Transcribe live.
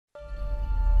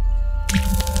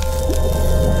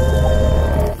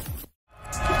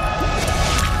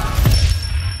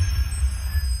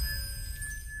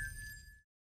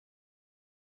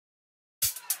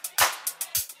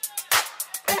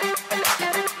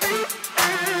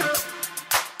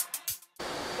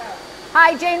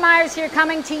Hi, Jane Myers here,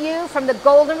 coming to you from the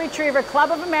Golden Retriever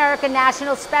Club of America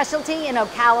National Specialty in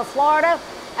Ocala, Florida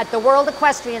at the World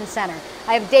Equestrian Center.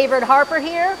 I have David Harper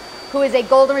here, who is a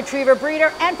Golden Retriever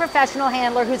breeder and professional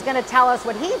handler, who's going to tell us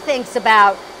what he thinks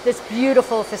about this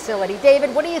beautiful facility.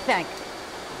 David, what do you think?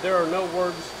 There are no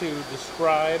words to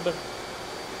describe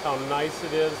how nice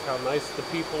it is, how nice the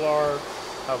people are,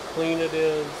 how clean it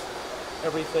is.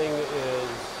 Everything is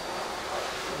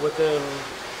within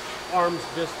arm's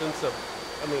distance of,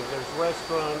 there's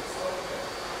restaurants,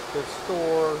 there's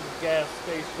stores, gas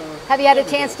stations. Have you had a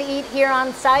chance to eat here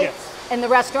on site? Yes. In the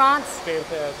restaurants?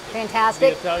 Fantastic.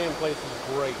 Fantastic. The Italian place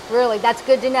is great. Really, that's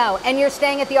good to know. And you're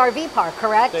staying at the RV park,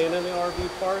 correct? Staying in the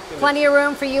RV park. And plenty of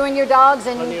room for you and your dogs,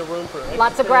 and plenty of room for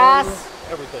lots of grass.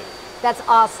 Everything. That's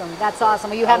awesome. That's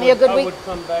awesome. Are you having a good week? I would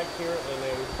come back here in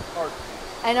a heartbeat.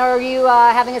 And are you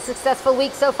having a successful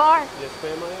week so far? Yes,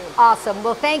 ma'am, I am. Awesome.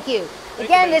 Well, thank you.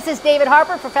 Again, this is David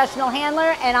Harper, professional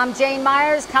handler, and I'm Jane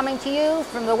Myers, coming to you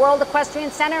from the World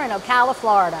Equestrian Center in Ocala,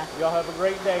 Florida. Y'all have a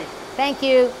great day. Thank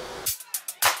you.